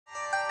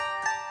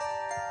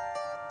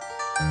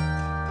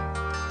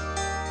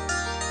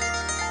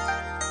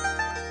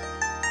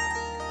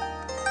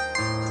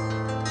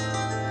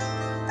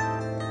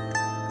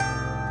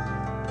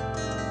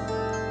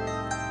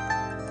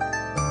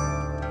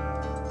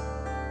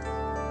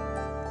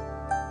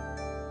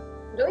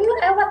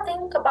ever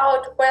think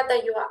about whether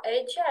you are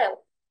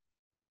agile?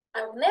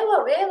 I've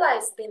never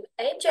realized being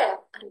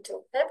agile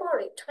until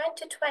February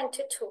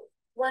 2022,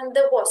 when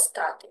the war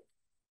started.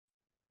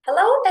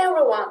 Hello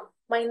everyone,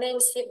 my name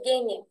is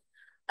Yevheniia.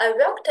 I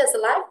worked as a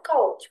life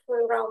coach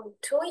for around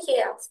 2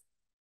 years.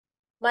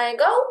 My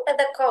goal as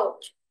a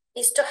coach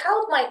is to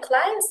help my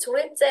clients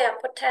reach their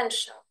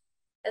potential,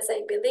 as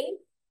I believe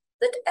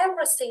that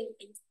everything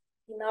is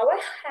in our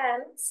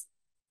hands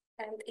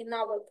and in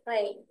our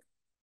brain.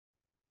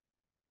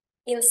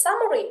 In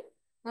summary,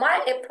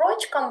 my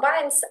approach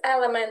combines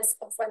elements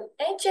of an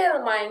agile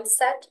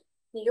mindset,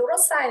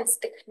 neuroscience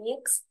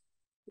techniques,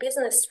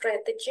 business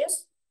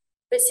strategies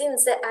within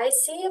the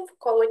ICF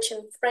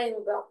coaching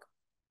framework.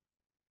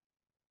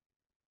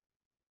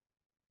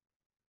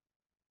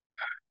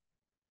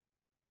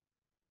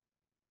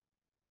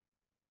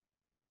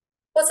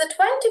 For the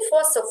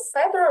 24th of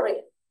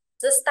February,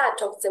 the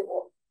start of the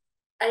war,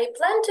 I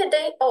planned a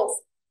day off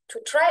to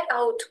try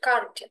out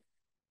karting.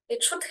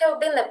 It should have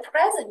been a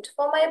present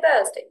for my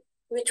birthday,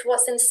 which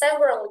was in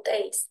several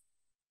days.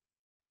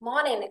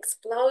 Morning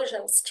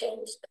explosions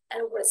changed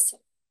everything.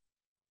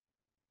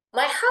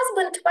 My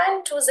husband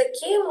went to the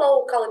Kyiv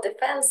local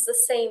defense the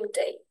same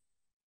day.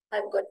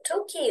 I've got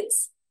 2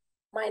 kids.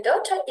 My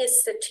daughter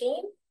is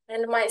 13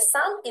 and my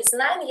son is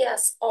 9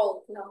 years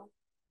old now.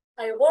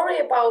 I worry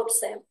about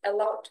them a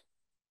lot.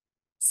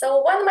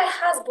 So when my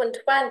husband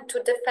went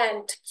to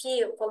defend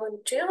Kyiv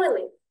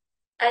voluntarily,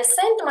 I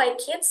sent my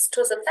kids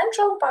to the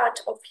central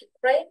part of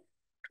Ukraine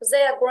to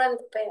their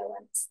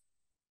grandparents.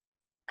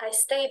 I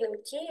stayed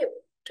in Kyiv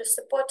to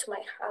support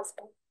my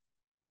husband.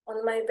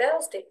 On my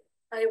birthday,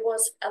 I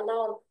was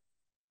alone.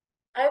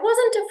 I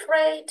wasn't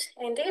afraid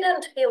and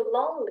didn't feel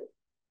lonely,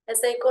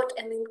 as I got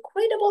an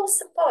incredible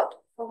support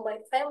from my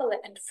family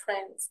and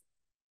friends.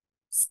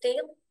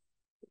 Still,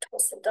 it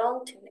was a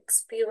daunting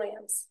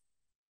experience.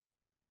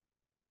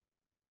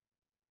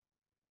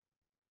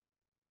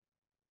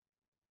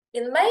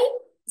 In May,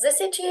 the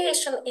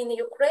situation in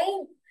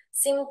Ukraine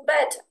seemed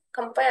better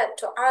compared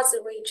to other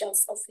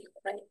regions of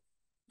Ukraine,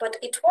 but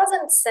it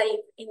wasn't safe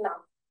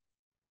enough.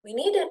 We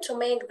needed to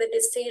make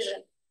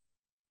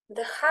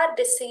the hard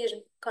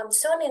decision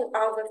concerning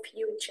our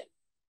future,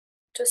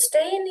 to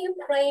stay in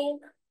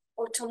Ukraine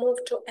or to move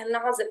to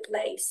another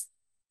place.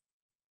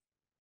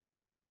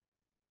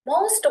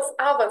 Most of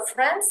our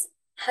friends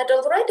had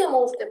already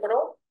moved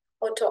abroad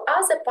or to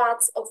other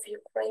parts of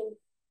Ukraine.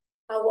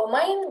 Our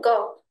main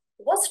goal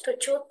was to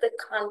choose the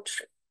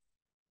country.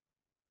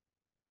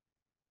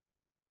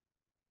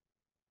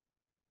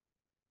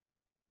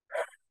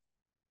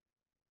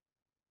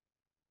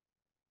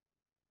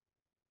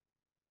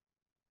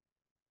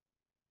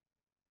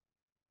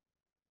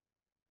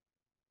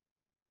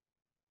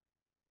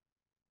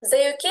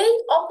 The UK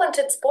opened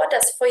its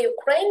borders for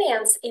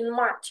Ukrainians in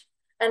March,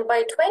 and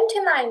by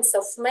 29th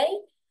of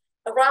May,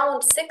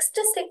 around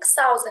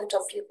 66,000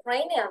 of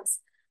Ukrainians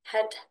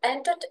had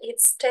entered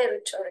its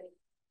territory.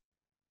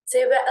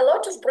 There were a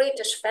lot of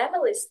British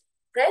families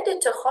ready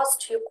to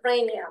host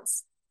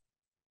Ukrainians.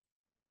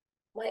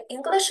 My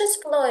English is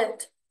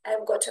fluent.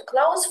 I've got a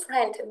close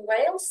friend in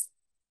Wales,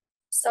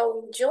 so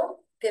in June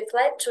we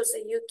fled to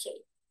the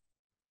UK.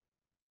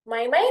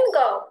 My main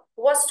goal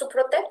was to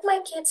protect my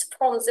kids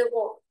from the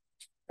war,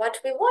 but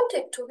we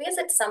wanted to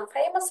visit some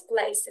famous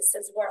places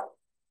as well.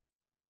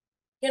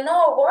 You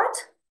know what?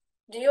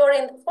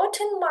 During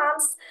 14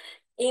 months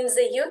in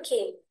the UK,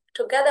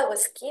 together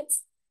with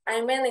kids, I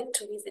managed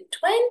to visit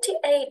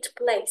 28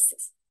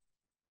 places: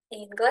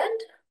 England,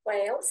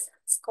 Wales,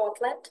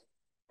 Scotland,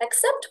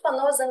 except for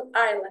Northern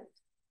Ireland.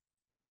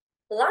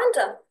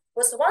 London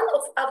was one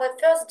of our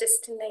first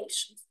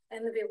destinations,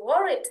 and we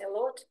worried a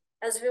lot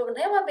as we've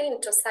never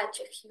been to such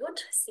a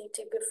huge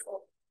city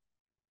before.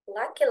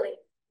 Luckily,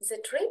 the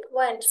trip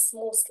went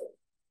smoothly.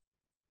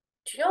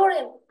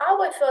 During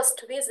our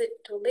first visit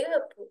to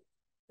Liverpool,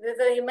 we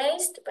were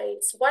amazed by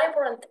its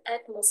vibrant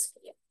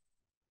atmosphere.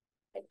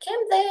 I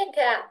came there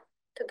again,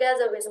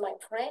 together with my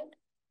friend,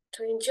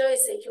 to enjoy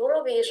the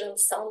Eurovision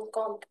Song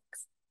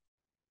Contest.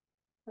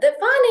 The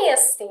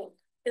funniest thing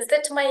is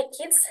that my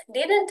kids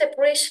didn't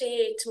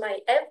appreciate my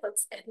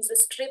efforts in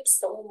this trip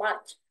so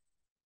much.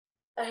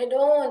 I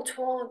don't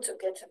want to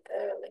get up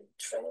early and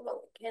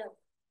travel again,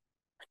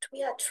 but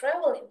we are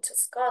traveling to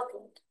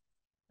Scotland.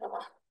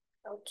 Oh,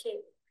 okay.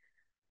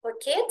 For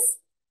kids,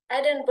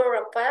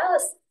 Edinburgh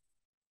Castle,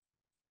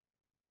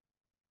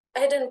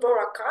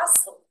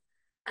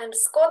 and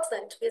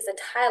Scotland visit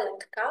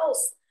Highland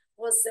Cows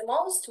was the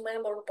most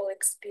memorable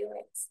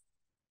experience.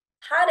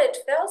 Hard at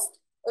first,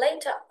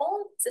 later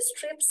on, the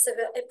trips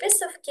were a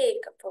piece of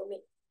cake for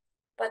me,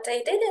 but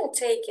I didn't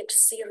take it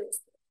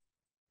seriously.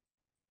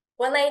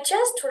 When I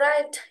just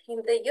arrived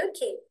in the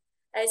UK,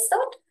 I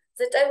thought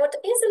that I would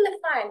easily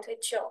find a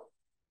job,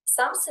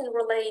 something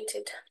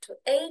related to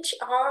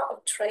HR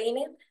or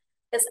training,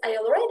 as I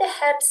already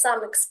had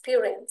some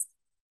experience.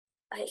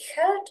 I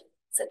heard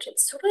that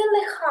it's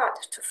really hard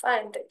to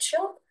find a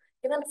job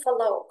even for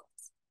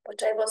locals,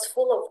 but I was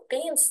full of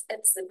beans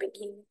at the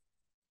beginning.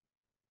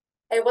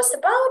 I was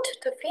about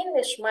to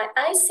finish my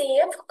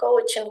ICF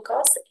coaching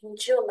course in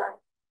July.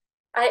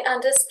 I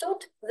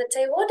understood that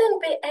I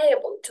wouldn't be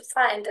able to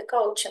find a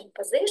coaching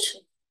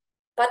position,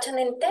 but an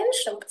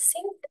internship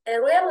seemed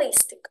a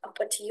realistic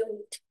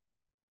opportunity.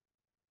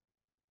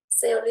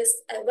 There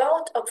is a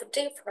lot of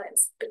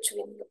difference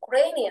between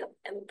Ukrainian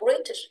and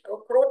British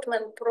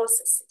recruitment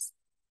processes.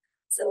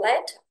 The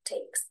latter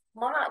takes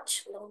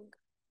much longer.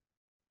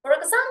 For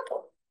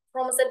example,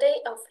 from the day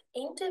of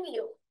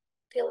interview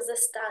till the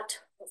start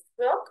of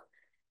work,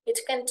 it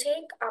can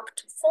take up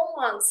to 4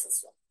 months or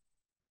so.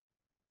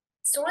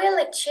 It's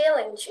really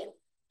challenging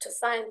to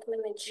find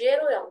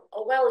managerial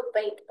or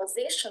well-paid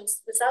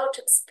positions without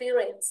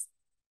experience,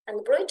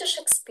 and British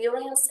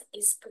experience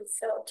is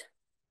preferred.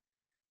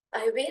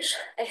 I wish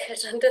I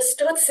had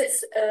understood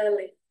this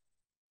early.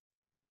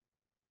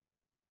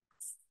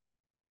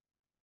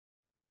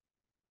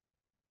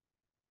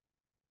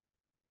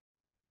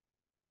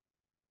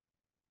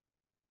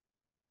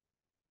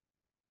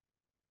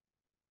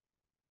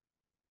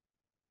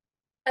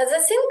 As a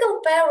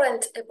single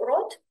parent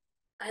abroad,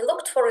 I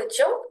looked for a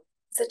job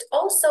that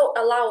also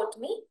allowed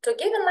me to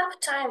give enough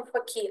time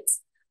for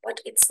kids, but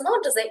it's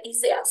not the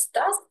easiest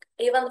task,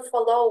 even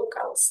for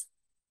locals.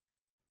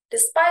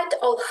 Despite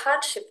all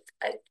hardship,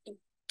 I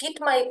did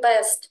my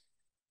best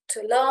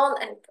to learn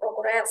and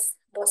progress,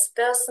 both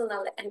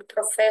personally and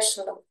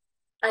professionally.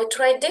 I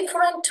tried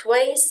different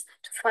ways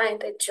to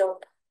find a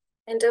job,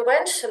 and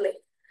eventually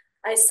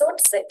I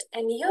thought that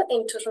a new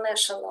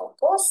international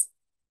course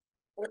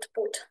would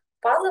put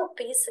puzzle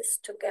pieces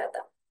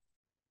together.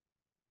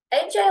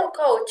 Agile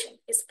coaching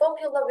is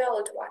popular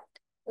worldwide,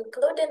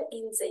 including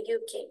in the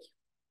UK.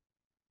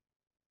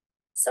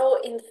 So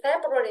in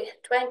February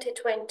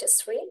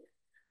 2023,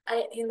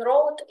 I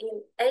enrolled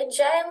in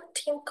Agile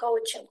Team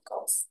Coaching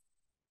course.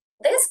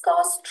 This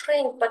course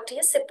trained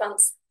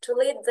participants to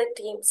lead the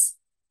teams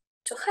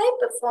to high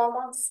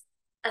performance,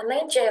 an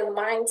agile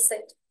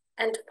mindset,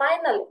 and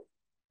finally,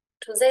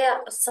 to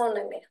their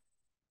autonomy.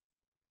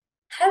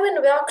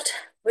 Having worked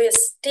with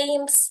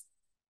teams,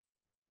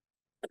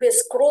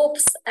 with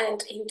groups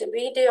and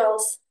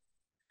individuals,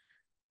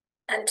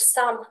 and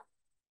some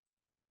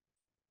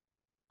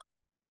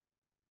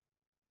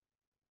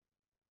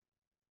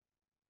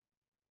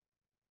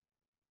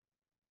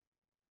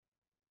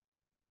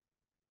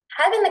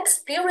having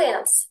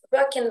experience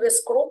working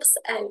with groups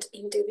and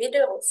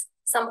individuals,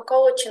 some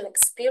coaching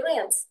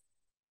experience,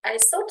 I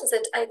thought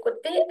that I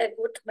could be a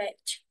good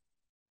match.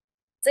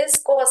 This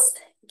course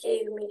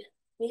gave me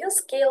new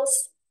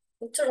skills,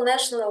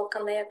 international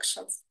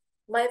connections,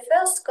 my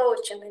first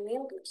coaching in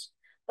English,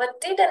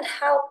 but didn't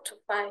help to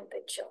find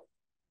a job.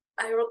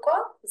 I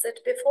recall that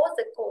before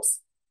the course,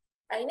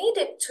 I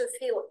needed to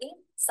fill in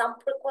some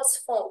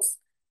pre-course forms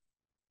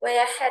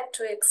where I had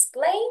to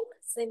explain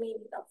the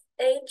meaning of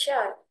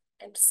HR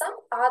and some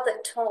other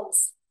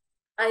terms.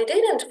 I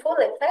didn't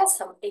fully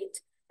fathom it,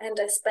 and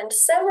I spent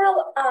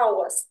several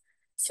hours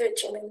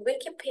searching in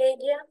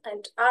Wikipedia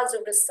and other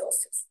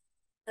resources.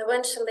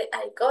 Eventually,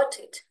 I got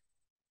it.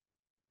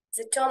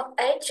 The term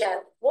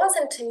agile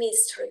wasn't a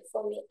mystery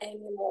for me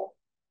anymore.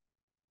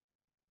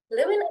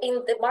 Living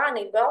in the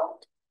money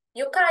world,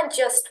 you can't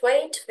just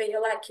wait for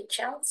your lucky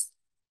chance,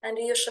 and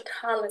you should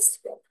harness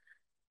your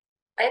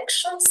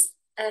actions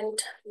and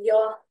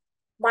your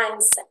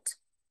mindset.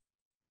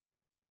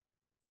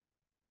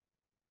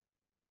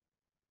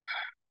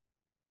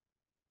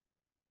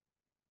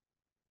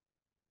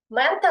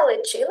 Mental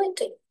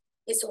agility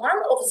is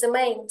one of the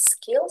main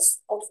skills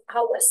of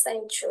our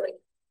century.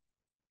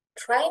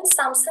 Trying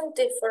something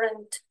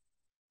different,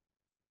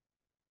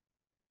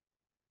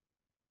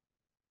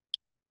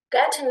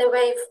 getting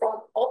away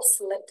from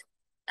obsolete,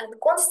 and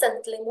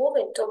constantly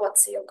moving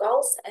towards your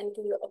goals and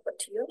new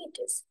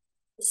opportunities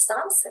is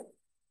something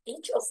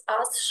each of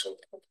us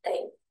should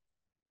obtain.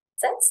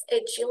 That's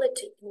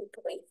agility in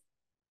brief.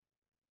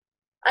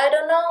 I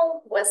don't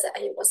know whether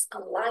I was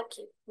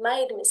unlucky,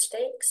 made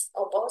mistakes,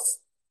 or both,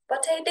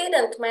 but I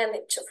didn't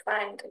manage to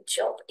find a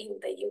job in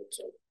the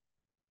UK.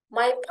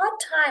 My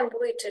part-time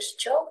British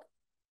job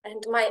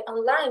and my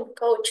online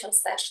coaching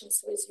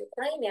sessions with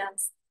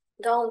Ukrainians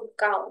don't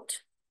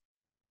count.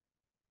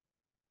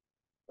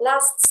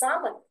 Last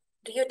summer,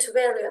 due to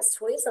various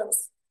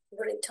reasons,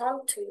 we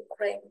returned to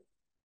Ukraine.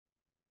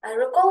 I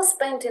recall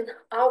spending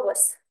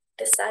hours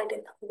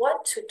deciding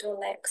what to do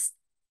next.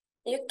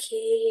 UK,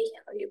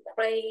 or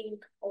Ukraine,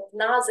 or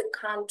another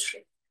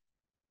country.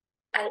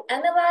 I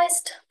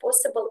analyzed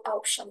possible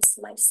options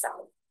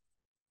myself.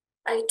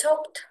 I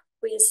talked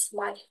with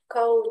my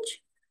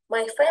coach,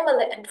 my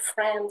family and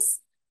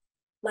friends,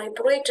 my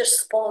British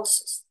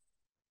sponsors,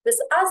 with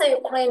other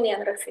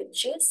Ukrainian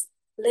refugees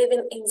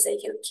living in the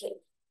UK.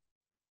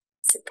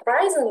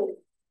 Surprisingly,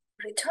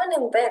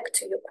 returning back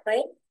to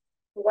Ukraine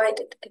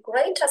provided a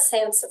greater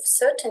sense of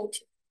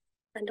certainty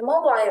and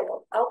more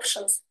viable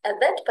options at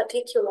that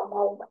particular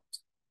moment.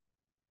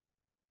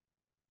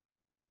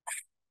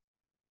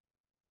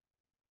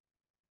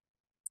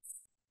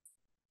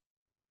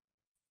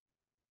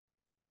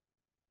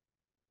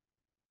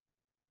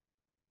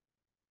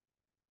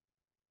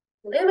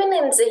 Living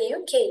in the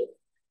UK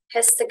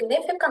has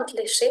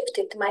significantly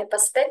shifted my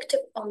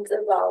perspective on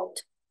the world.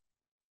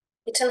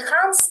 It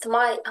enhanced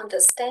my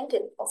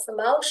understanding of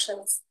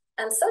emotions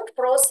and thought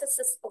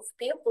processes of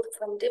people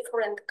from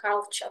different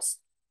cultures.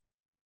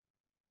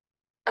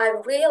 I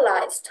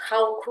realized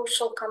how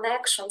crucial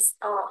connections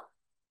are.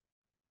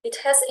 It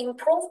has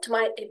improved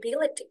my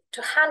ability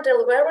to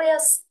handle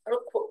various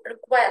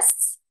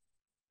requests,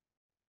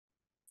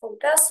 from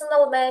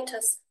personal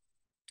matters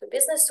to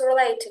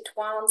business-related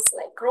ones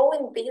like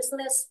growing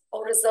business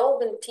or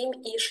resolving team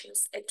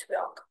issues at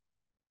work.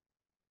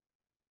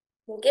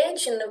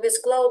 Engaging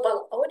with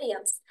global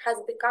audience has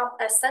become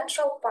a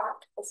central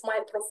part of my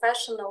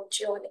professional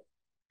journey.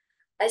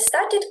 I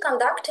started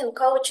conducting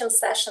coaching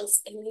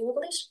sessions in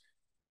English,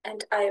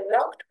 and I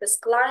worked with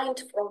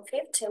clients from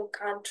 15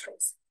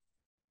 countries.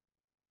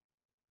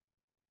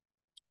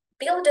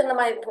 Building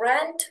my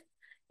brand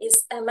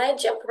is a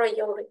major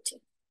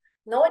priority,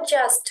 not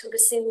just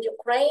within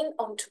Ukraine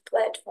onto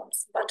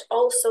platforms, but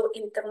also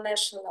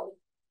internationally.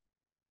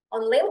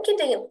 On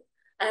LinkedIn,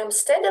 I am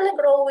steadily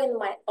growing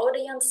my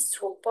audience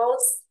through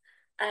posts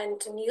and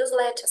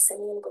newsletters in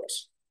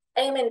English,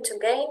 aiming to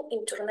gain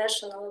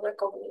international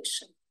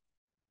recognition.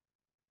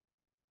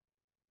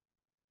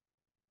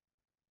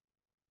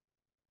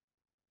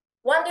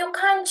 When you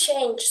can't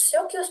change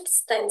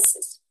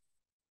circumstances,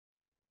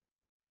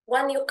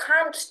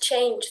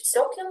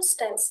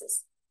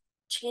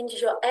 change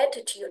your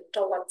attitude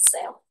towards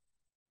them.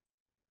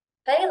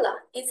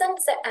 Failure isn't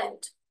the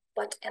end,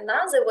 but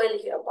another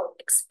valuable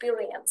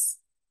experience.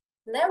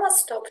 Never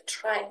stop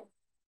trying.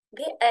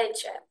 Be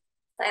agile.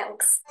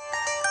 Thanks.